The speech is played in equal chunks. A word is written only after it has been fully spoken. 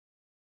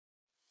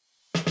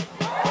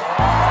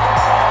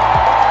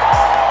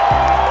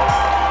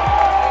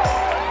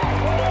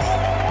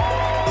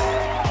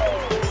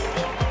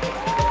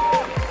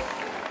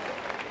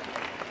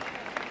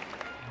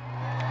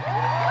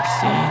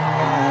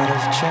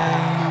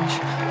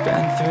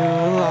Been through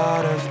a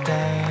lot of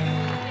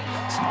pain.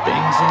 Some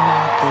things are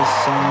not the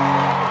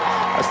same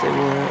as they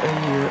were a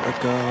year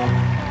ago,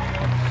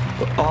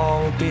 but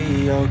all will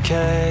be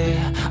okay.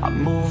 I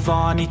move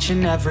on each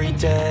and every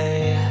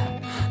day.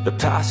 The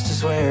past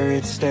is where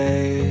it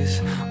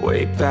stays,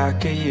 way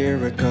back a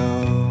year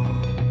ago.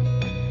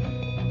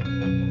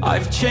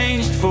 I've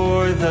changed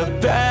for the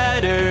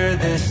better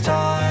this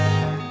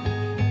time.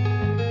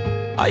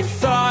 I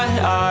thought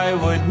I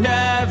would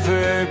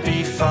never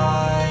be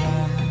fine.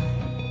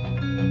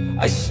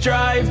 I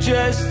strive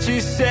just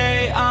to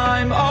say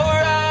I'm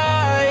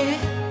alright,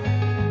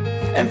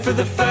 and for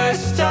the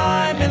first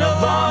time in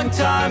a long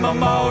time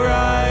I'm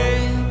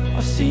alright.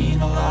 I've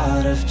seen a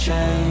lot of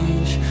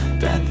change,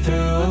 been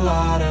through a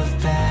lot of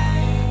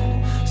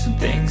pain. Some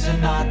things are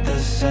not the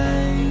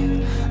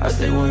same as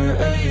they were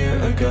a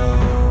year ago,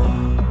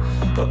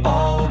 but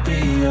all will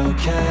be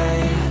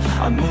okay.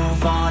 I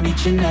move on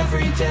each and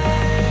every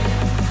day.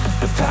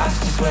 The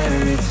past is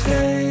where it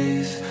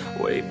stays,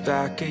 way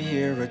back a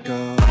year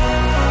ago.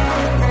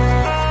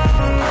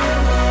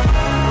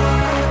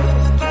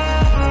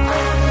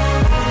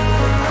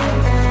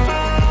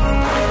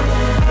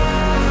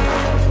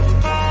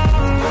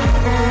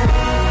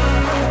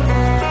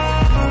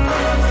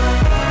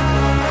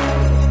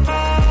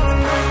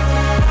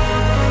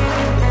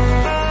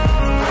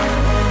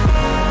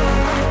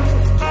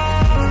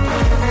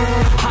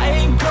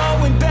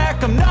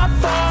 I'm not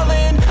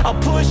falling.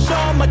 I'll push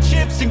all my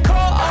chips and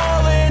call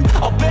all in.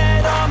 I'll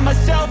bet on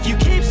myself, you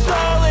keep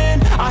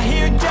stalling. I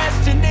hear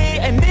destiny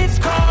and it's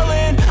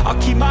calling. I'll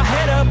keep my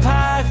head up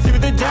high through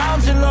the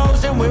downs and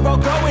lows, and we're all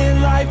going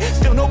in life.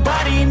 Still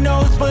nobody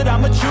knows, but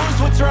I'ma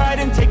choose what's right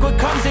and take what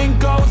comes and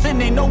goes.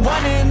 And ain't no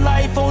one in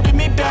life holding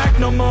me back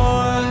no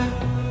more.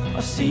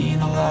 I've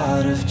seen a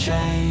lot of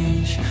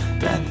change,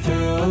 been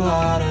through a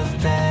lot of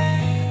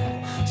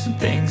pain. Some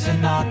things are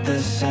not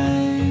the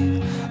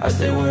same as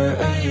they were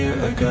a year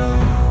ago,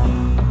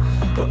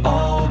 but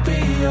all will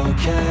be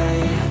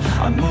okay.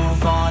 I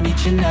move on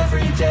each and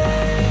every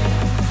day.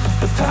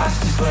 The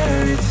past is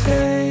where it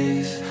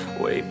stays,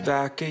 way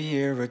back a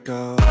year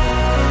ago.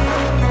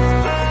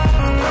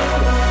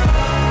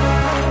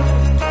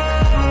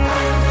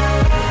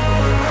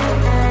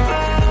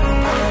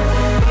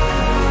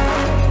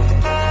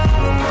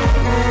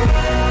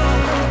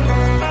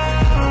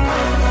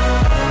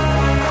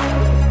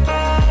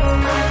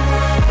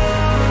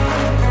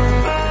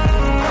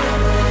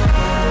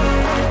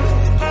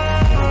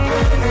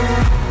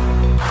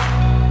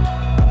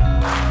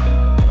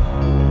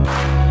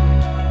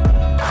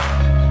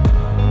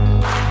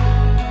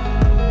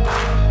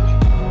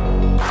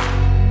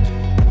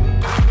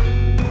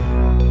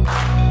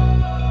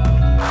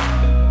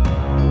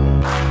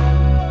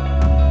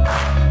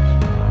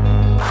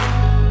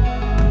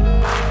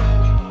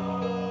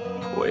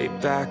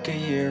 Back a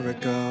year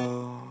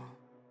ago.